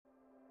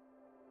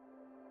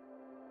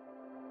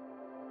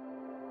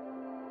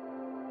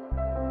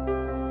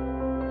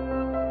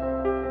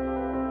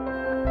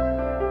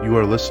You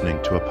are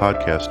listening to a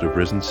podcast of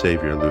Risen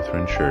Savior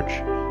Lutheran Church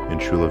in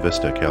Chula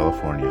Vista,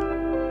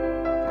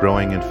 California.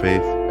 Growing in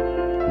faith,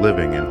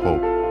 living in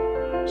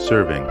hope,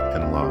 serving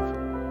in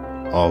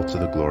love, all to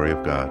the glory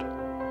of God.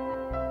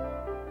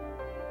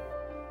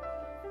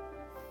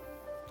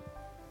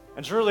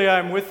 And surely I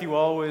am with you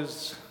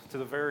always to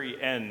the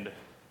very end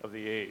of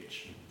the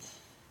age.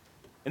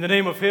 In the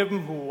name of Him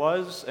who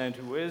was, and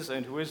who is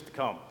to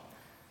come,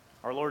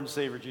 our Lord and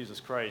Savior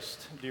Jesus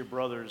Christ, dear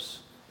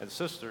brothers and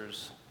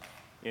sisters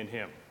in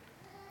Him.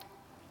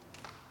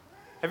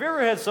 Have you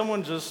ever had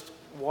someone just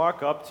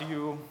walk up to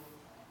you,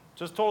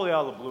 just totally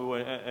out of the blue,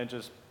 and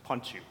just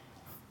punch you?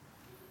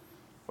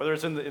 Whether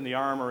it's in the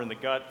arm or in the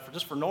gut,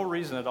 just for no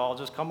reason at all,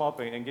 just come up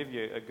and give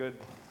you a good,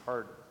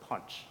 hard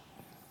punch.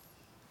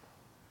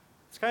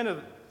 It's kind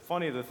of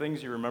funny the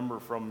things you remember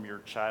from your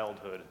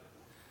childhood.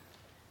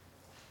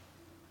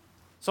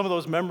 Some of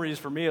those memories,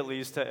 for me at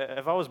least,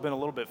 have always been a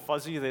little bit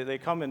fuzzy. They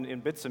come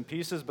in bits and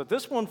pieces, but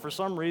this one, for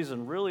some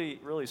reason,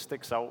 really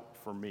sticks out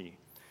for me.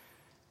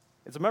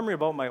 It's a memory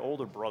about my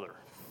older brother.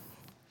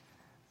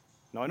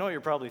 Now, I know what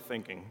you're probably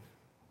thinking.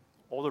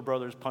 Older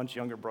brothers punch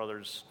younger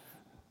brothers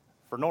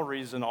for no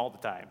reason all the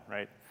time,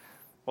 right?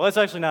 Well, that's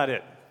actually not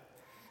it.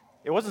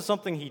 It wasn't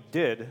something he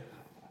did,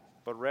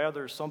 but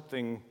rather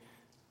something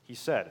he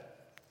said.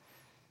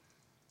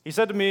 He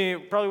said to me,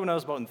 probably when I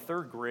was about in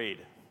third grade,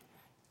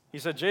 he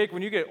said, "Jake,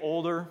 when you get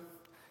older,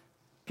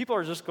 people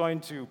are just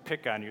going to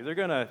pick on you. They're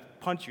going to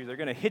punch you. They're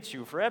going to hit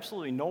you for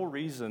absolutely no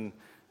reason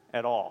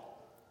at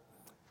all."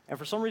 And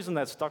for some reason,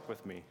 that stuck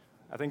with me.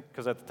 I think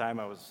because at the time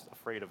I was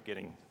afraid of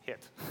getting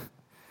hit.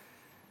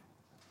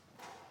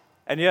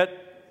 And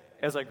yet,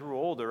 as I grew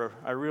older,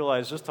 I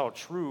realized just how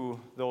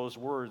true those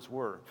words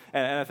were.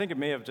 And I think it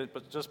may have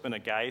just been a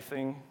guy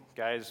thing,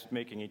 guys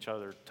making each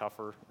other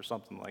tougher or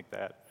something like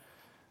that.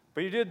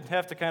 But you did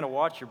have to kind of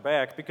watch your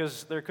back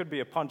because there could be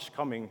a punch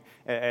coming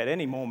at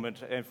any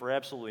moment and for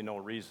absolutely no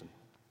reason.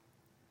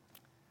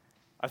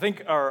 I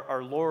think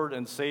our Lord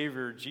and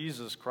Savior,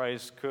 Jesus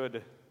Christ,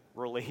 could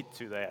relate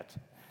to that.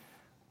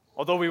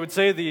 Although we would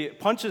say the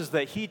punches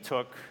that he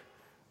took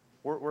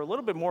were a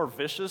little bit more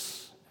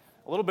vicious,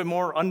 a little bit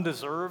more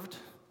undeserved,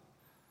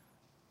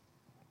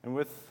 and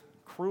with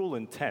cruel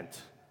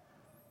intent,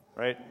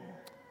 right?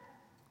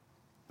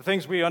 The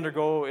things we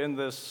undergo in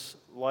this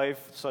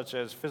life, such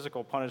as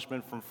physical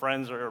punishment from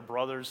friends or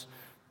brothers,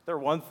 they're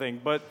one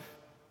thing, but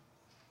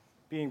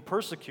being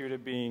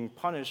persecuted, being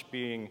punished,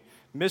 being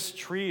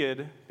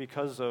mistreated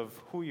because of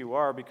who you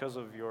are, because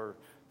of your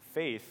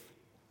faith,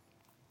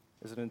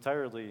 is an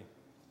entirely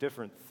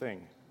different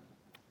thing.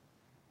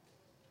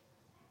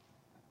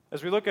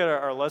 As we look at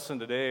our lesson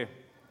today,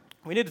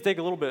 we need to take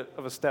a little bit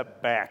of a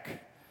step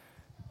back.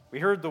 We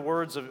heard the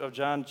words of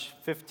John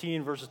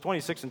 15, verses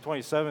 26 and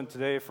 27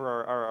 today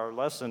for our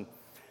lesson.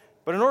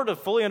 But in order to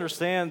fully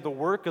understand the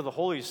work of the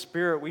Holy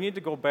Spirit, we need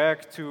to go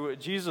back to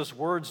Jesus'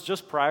 words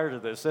just prior to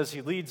this, as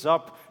he leads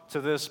up to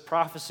this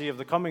prophecy of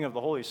the coming of the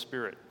Holy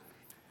Spirit.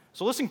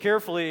 So listen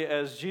carefully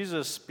as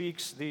Jesus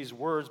speaks these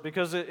words,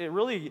 because it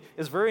really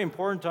is very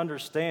important to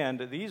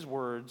understand these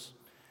words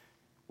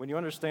when you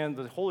understand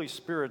the Holy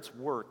Spirit's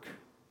work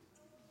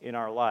in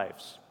our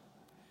lives.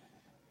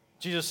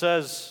 Jesus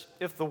says,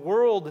 "If the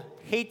world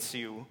hates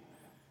you,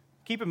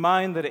 keep in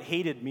mind that it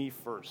hated me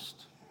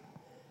first.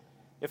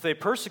 If they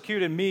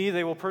persecuted me,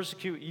 they will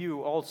persecute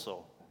you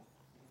also.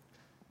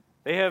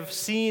 They have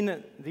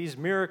seen these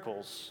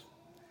miracles,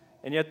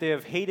 and yet they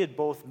have hated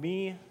both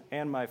me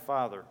and my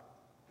Father.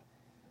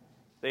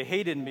 They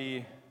hated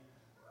me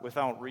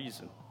without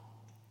reason."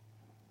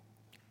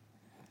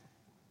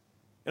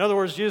 In other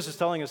words, Jesus is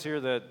telling us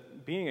here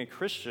that being a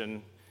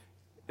Christian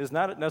is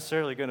not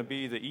necessarily going to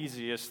be the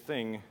easiest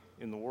thing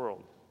in the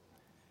world.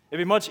 It'd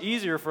be much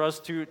easier for us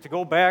to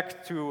go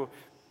back to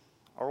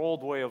our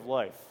old way of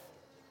life,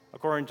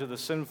 according to the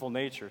sinful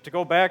nature, to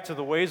go back to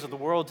the ways of the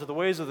world, to the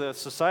ways of the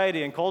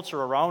society and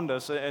culture around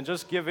us, and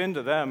just give in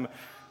to them,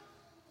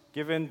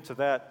 give in to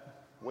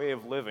that way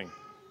of living.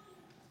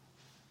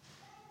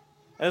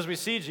 As we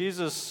see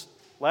Jesus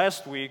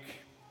last week,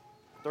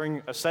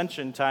 during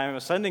ascension time,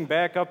 ascending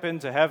back up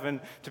into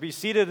heaven to be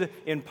seated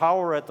in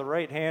power at the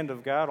right hand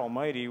of God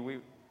Almighty,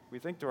 we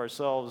think to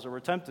ourselves, or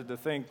we're tempted to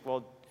think,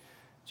 well,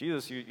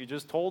 Jesus, you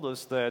just told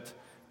us that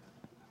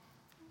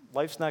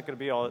life's not going to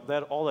be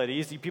all that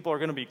easy. People are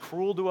going to be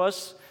cruel to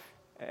us,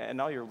 and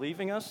now you're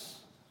leaving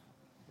us?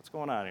 What's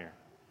going on here?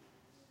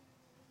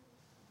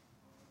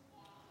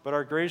 But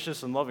our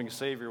gracious and loving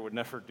Savior would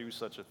never do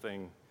such a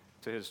thing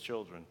to his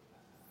children.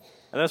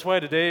 And that's why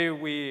today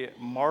we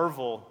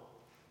marvel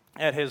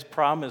at his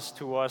promise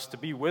to us to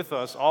be with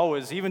us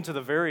always, even to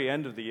the very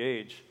end of the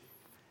age.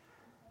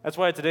 That's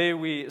why today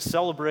we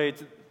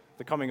celebrate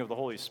the coming of the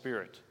Holy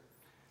Spirit.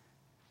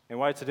 And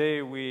why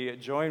today we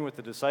join with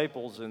the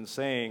disciples in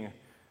saying,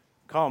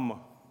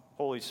 "Come,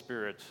 Holy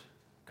Spirit,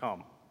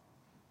 come."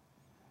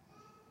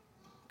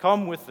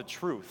 Come with the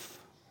truth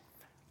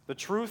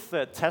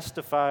that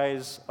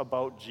testifies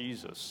about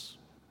Jesus.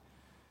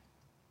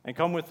 And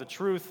come with the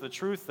truth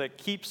that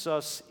keeps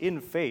us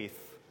in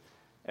faith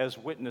as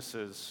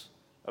witnesses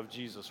of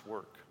Jesus'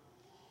 work.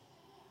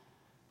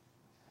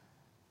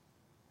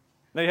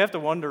 Now you have to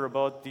wonder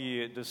about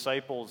the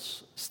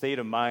disciples' state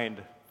of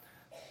mind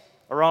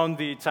around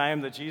the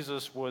time that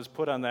Jesus was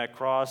put on that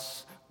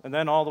cross, and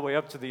then all the way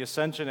up to the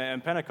ascension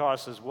and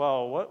Pentecost as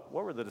well. What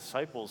were the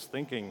disciples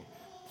thinking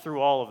through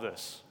all of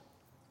this?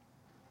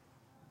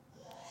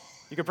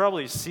 You could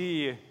probably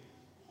see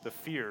the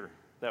fear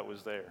that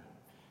was there.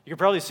 You could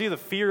probably see the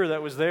fear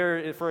that was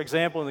there, for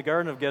example, in the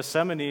Garden of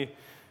Gethsemane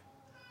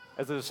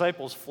as the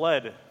disciples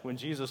fled when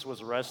Jesus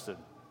was arrested.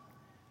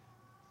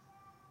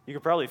 You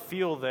could probably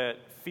feel that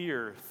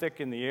fear thick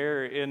in the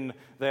air in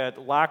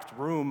that locked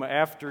room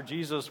after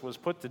Jesus was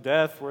put to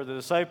death, where the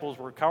disciples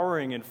were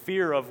cowering in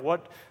fear of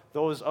what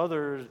those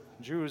other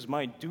Jews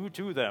might do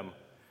to them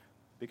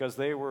because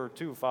they were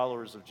too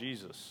followers of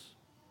Jesus.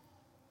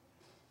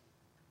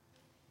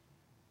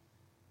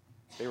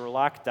 They were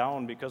locked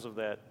down because of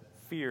that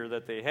fear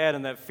that they had,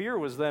 and that fear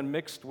was then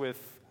mixed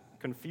with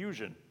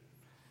confusion.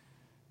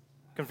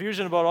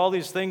 Confusion about all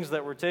these things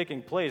that were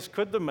taking place.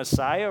 Could the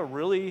Messiah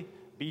really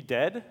be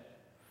dead?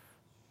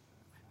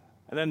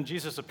 And then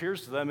Jesus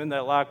appears to them in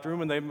that locked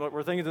room, and they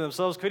were thinking to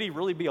themselves, could he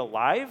really be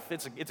alive?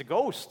 It's a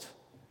ghost.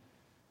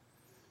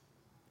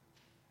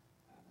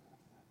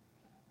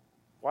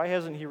 Why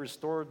hasn't he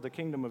restored the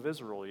kingdom of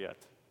Israel yet,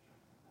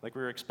 like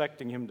we were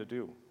expecting him to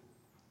do?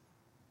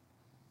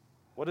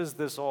 What does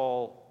this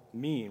all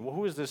mean? Well,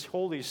 who is this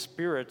Holy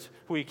Spirit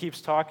who he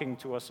keeps talking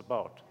to us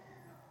about?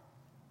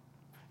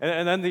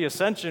 And then the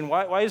ascension,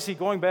 why is he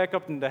going back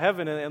up into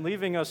heaven and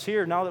leaving us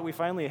here now that we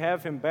finally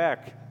have him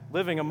back,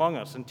 living among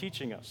us and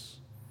teaching us?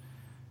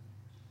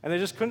 And they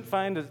just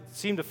couldn't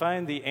seem to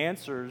find the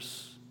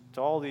answers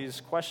to all these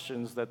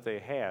questions that they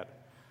had.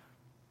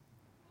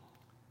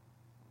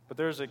 But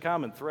there's a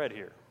common thread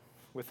here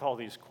with all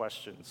these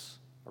questions,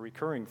 a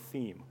recurring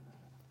theme.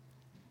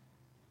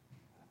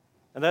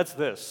 And that's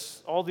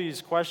this. All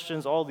these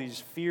questions, all these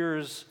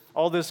fears,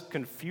 all this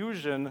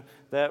confusion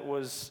that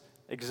was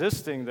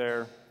existing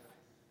there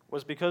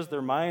was because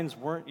their minds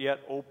weren't yet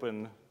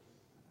open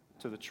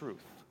to the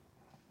truth.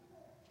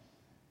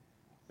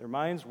 Their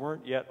minds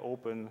weren't yet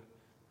open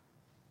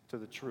to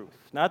the truth.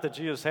 Not that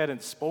Jesus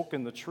hadn't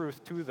spoken the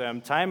truth to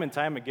them time and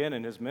time again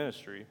in his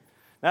ministry.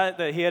 Not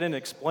that he hadn't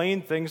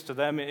explained things to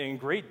them in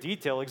great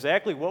detail,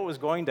 exactly what was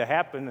going to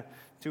happen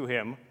to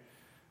him.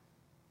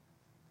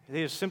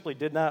 They just simply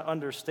did not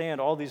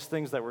understand all these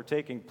things that were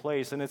taking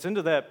place. And it's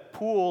into that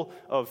pool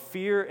of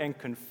fear and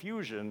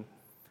confusion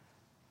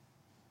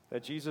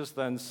that Jesus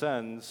then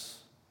sends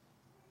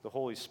the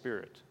Holy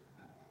Spirit.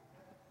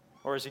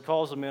 Or as he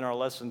calls him in our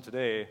lesson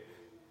today,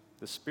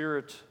 the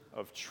Spirit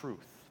of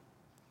truth.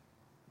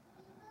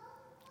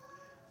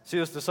 See,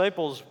 this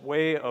disciples'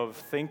 way of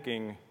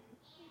thinking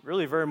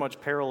really very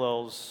much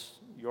parallels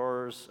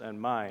yours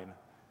and mine.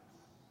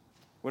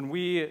 When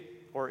we,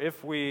 or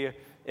if we,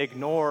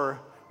 ignore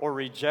or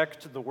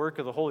reject the work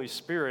of the Holy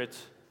Spirit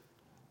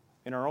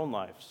in our own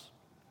lives.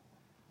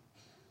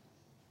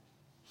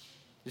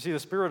 You see, the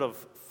spirit of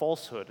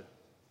falsehood,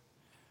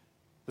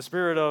 the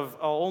spirit of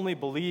I'll only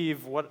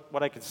believe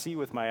what I can see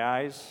with my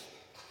eyes,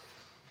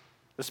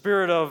 the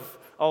spirit of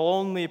I'll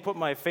only put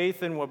my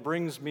faith in what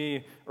brings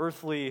me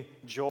earthly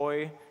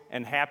joy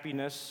and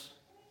happiness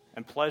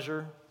and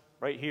pleasure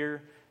right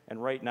here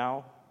and right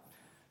now,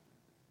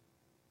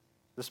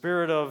 the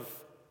spirit of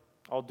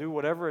I'll do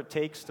whatever it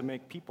takes to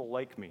make people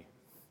like me.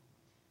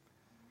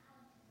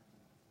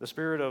 The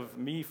spirit of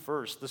me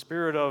first. The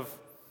spirit of,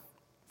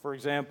 for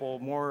example,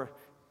 more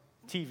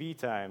TV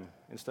time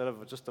instead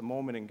of just a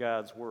moment in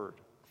God's Word.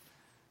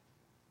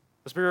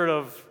 The spirit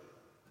of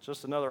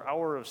just another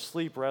hour of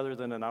sleep rather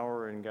than an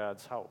hour in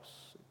God's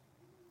house.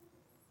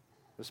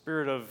 The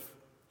spirit of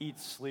eat,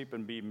 sleep,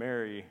 and be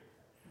merry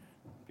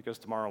because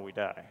tomorrow we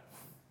die.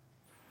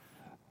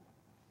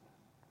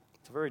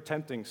 It's a very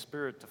tempting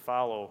spirit to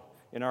follow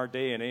in our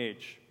day and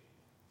age.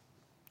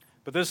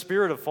 But this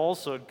spirit of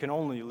falsehood can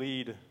only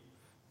lead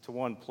to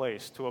one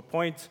place, to a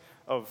point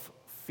of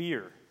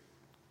fear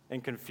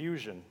and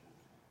confusion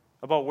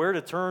about where to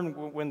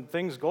turn when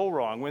things go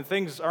wrong, when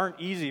things aren't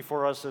easy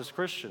for us as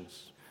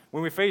Christians,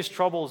 when we face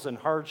troubles and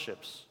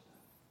hardships.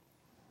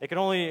 It can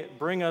only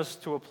bring us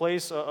to a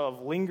place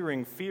of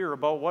lingering fear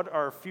about what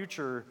our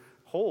future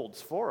holds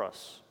for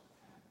us.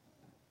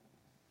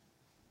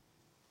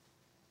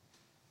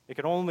 It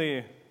can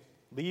only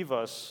leave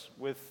us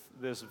with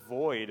this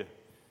void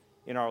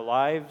in our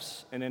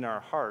lives and in our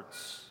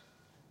hearts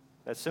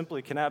that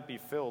simply cannot be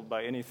filled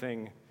by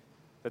anything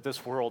that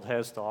this world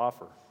has to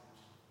offer.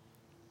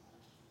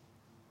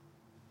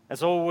 And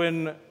so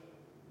when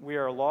we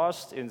are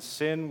lost in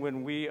sin,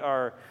 when we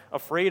are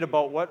afraid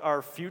about what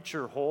our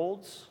future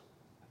holds,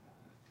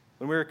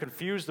 when we are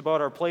confused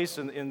about our place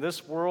in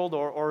this world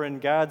or in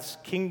God's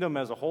kingdom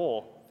as a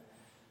whole,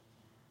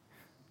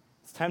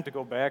 it's time to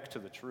go back to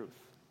the truth.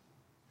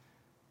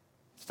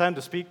 It's time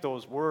to speak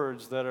those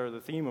words that are the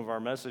theme of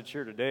our message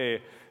here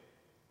today.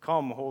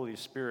 Come, Holy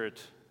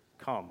Spirit,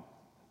 come.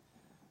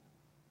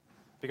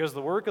 Because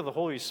the work of the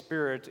Holy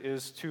Spirit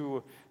is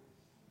to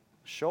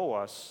show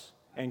us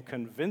and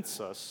convince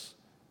us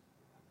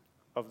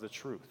of the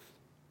truth,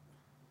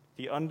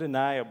 the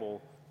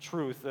undeniable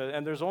truth.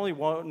 And there's only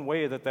one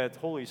way that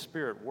Holy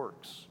Spirit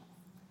works: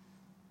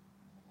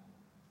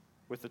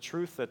 with the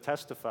truth that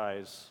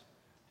testifies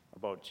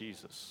about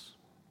Jesus.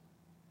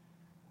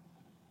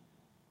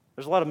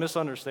 There's a lot of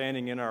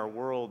misunderstanding in our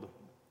world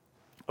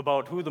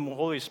about who the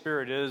Holy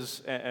Spirit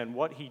is and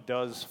what he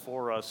does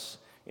for us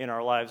in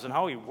our lives and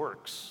how he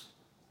works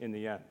in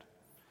the end.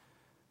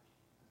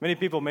 Many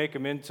people make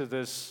him into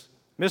this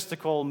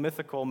mystical,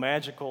 mythical,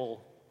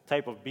 magical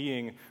type of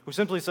being who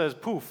simply says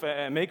poof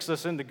and makes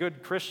us into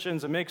good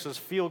Christians and makes us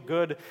feel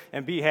good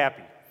and be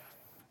happy.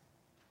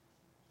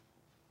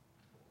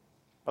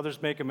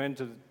 Others make him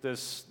into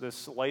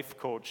this life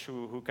coach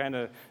who kind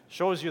of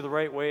shows you the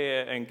right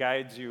way and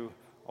guides you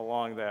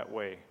along that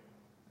way.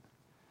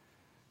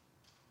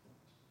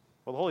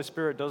 Well, the Holy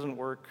Spirit doesn't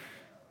work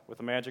with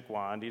a magic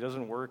wand. He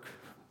doesn't work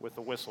with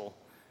a whistle.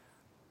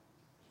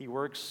 He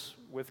works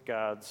with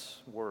God's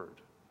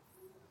word.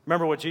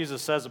 Remember what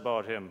Jesus says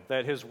about him,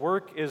 that his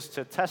work is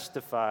to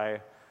testify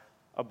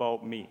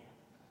about me.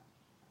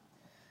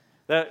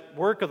 That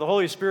work of the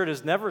Holy Spirit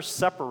is never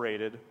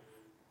separated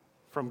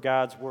from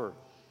God's word.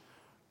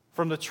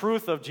 From the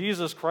truth of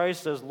Jesus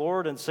Christ as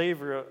Lord and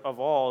Savior of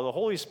all, the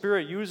Holy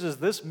Spirit uses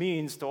this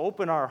means to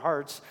open our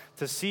hearts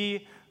to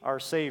see our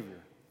Savior,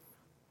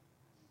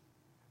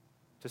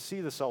 to see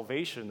the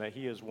salvation that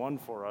he has won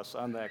for us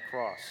on that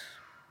cross,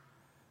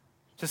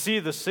 to see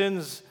the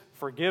sins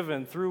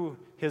forgiven through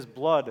his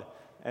blood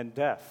and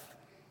death,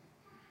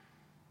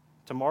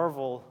 to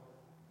marvel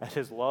at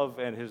his love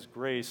and his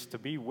grace, to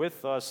be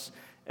with us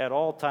at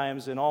all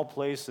times, in all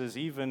places,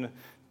 even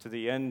to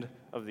the end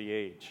of the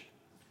age.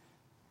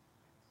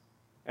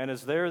 And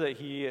it's there that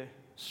he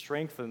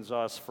strengthens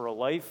us for a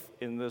life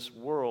in this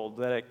world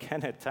that it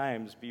can at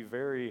times be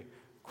very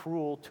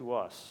cruel to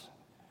us,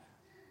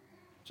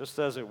 just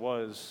as it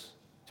was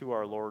to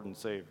our Lord and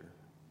Savior.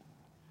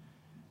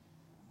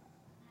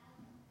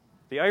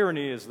 The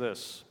irony is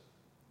this: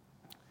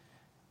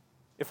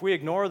 if we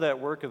ignore that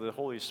work of the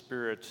Holy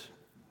Spirit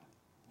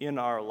in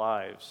our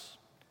lives,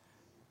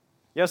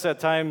 yes, at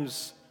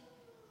times,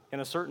 in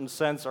a certain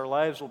sense, our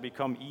lives will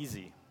become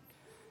easy.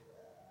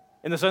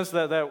 In the sense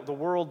that the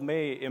world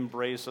may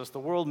embrace us, the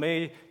world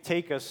may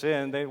take us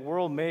in, the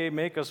world may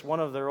make us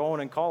one of their own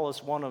and call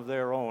us one of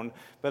their own.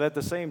 But at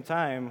the same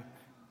time,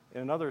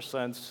 in another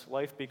sense,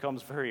 life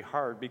becomes very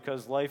hard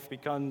because life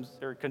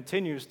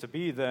continues to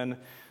be then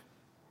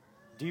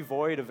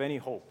devoid of any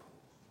hope,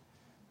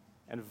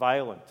 and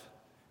violent,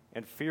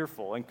 and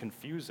fearful, and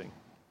confusing.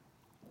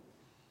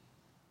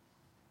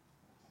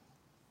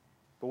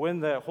 But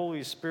when that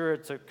Holy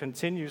Spirit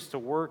continues to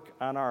work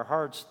on our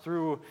hearts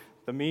through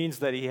the means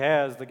that he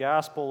has, the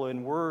gospel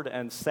in word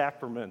and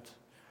sacrament,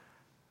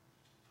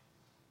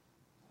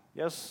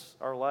 yes,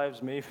 our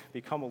lives may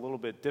become a little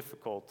bit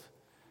difficult,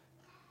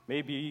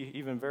 maybe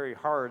even very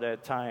hard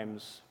at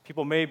times.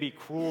 People may be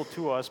cruel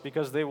to us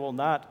because they will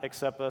not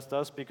accept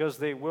us, because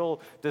they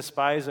will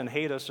despise and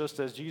hate us just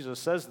as Jesus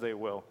says they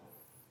will,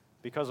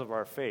 because of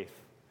our faith.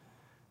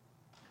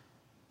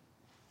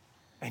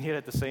 And yet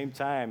at the same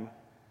time,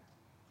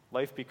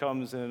 life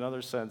becomes, in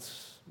another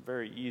sense,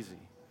 very easy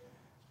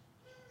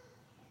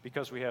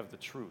because we have the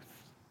truth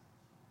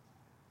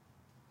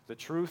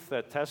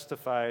that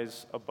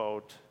testifies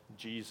about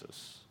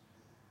Jesus,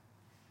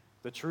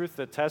 the truth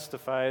that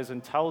testifies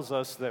and tells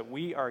us that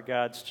we are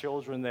God's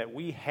children, that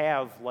we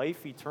have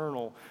life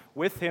eternal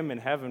with him in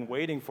heaven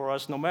waiting for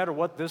us no matter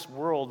what this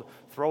world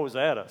throws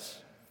at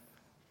us,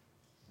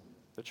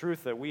 the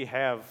truth that we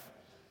have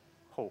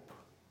hope,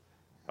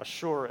 a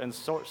sure and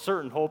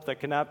certain hope that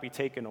cannot be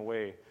taken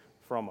away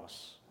from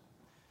us.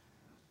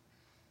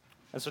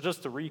 And so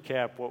just to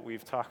recap what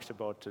we've talked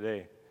about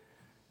today,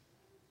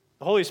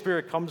 the Holy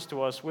Spirit comes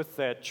to us with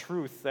that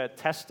truth that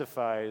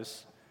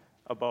testifies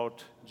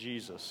about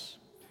Jesus.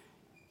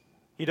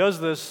 He does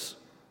this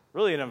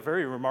really in a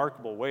very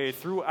remarkable way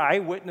through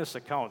eyewitness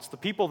accounts. The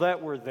people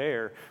that were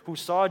there, who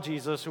saw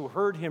Jesus, who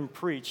heard him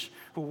preach,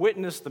 who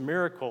witnessed the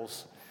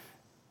miracles,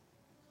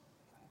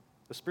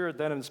 the Spirit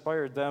then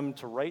inspired them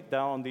to write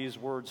down these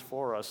words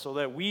for us so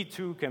that we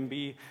too can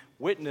be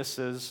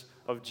witnesses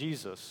of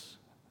Jesus,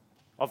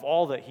 of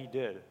all that he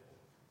did,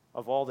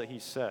 of all that he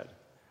said,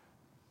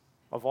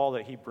 of all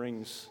that he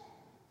brings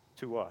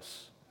to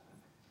us.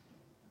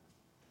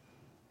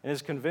 And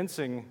his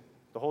convincing,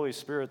 the Holy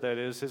Spirit that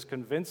is, his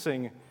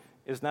convincing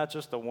is not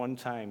just a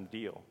one-time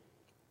deal.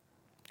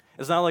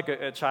 It's not like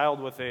a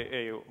child with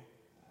a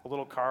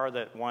little car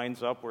that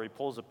winds up where he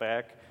pulls it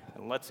back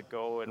and lets it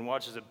go and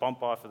watches it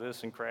bump off of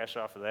this and crash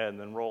off of that and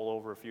then roll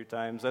over a few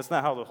times. That's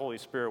not how the Holy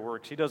Spirit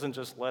works. He doesn't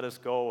just let us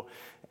go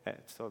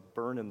to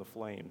burn in the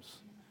flames.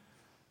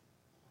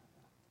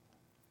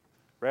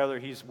 Rather,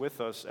 he's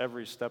with us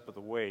every step of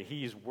the way.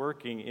 He's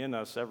working in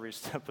us every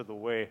step of the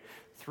way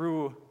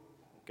through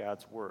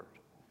God's word,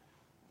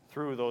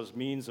 through those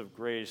means of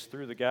grace,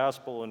 through the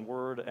gospel and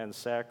word and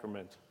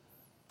sacrament.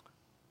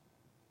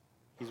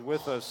 He's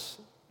with us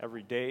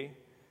every day,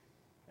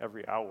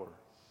 every hour.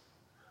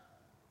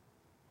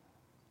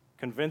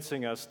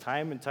 convincing us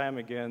time and time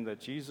again that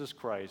Jesus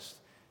Christ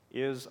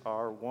is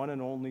our one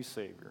and only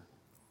Savior,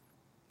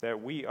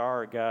 that we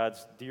are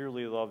God's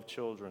dearly loved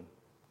children.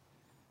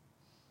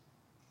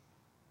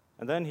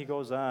 And then he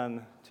goes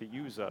on to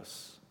use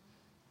us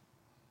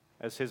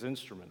as his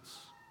instruments,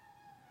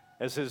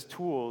 as his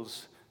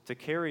tools to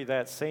carry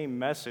that same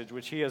message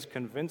which he has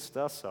convinced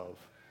us of,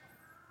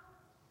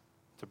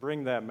 to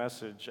bring that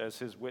message as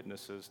his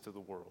witnesses to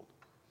the world.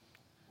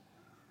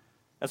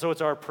 And so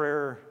it's our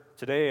prayer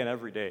today and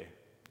every day.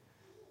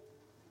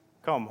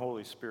 Come,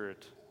 Holy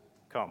Spirit,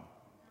 come.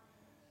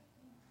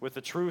 With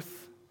the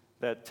truth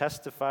that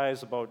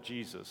testifies about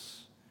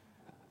Jesus,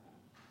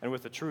 and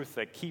with the truth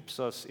that keeps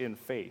us in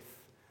faith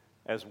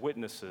as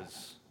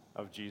witnesses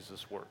of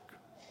Jesus' work.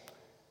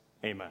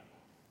 Amen.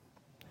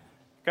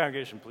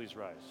 Congregation, please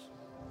rise.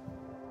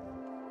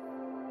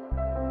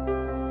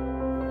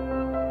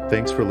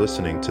 Thanks for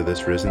listening to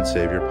this Risen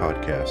Savior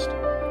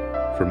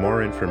podcast. For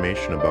more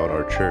information about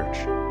our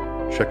church,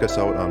 check us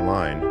out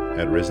online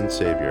at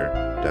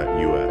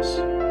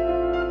risensavior.us.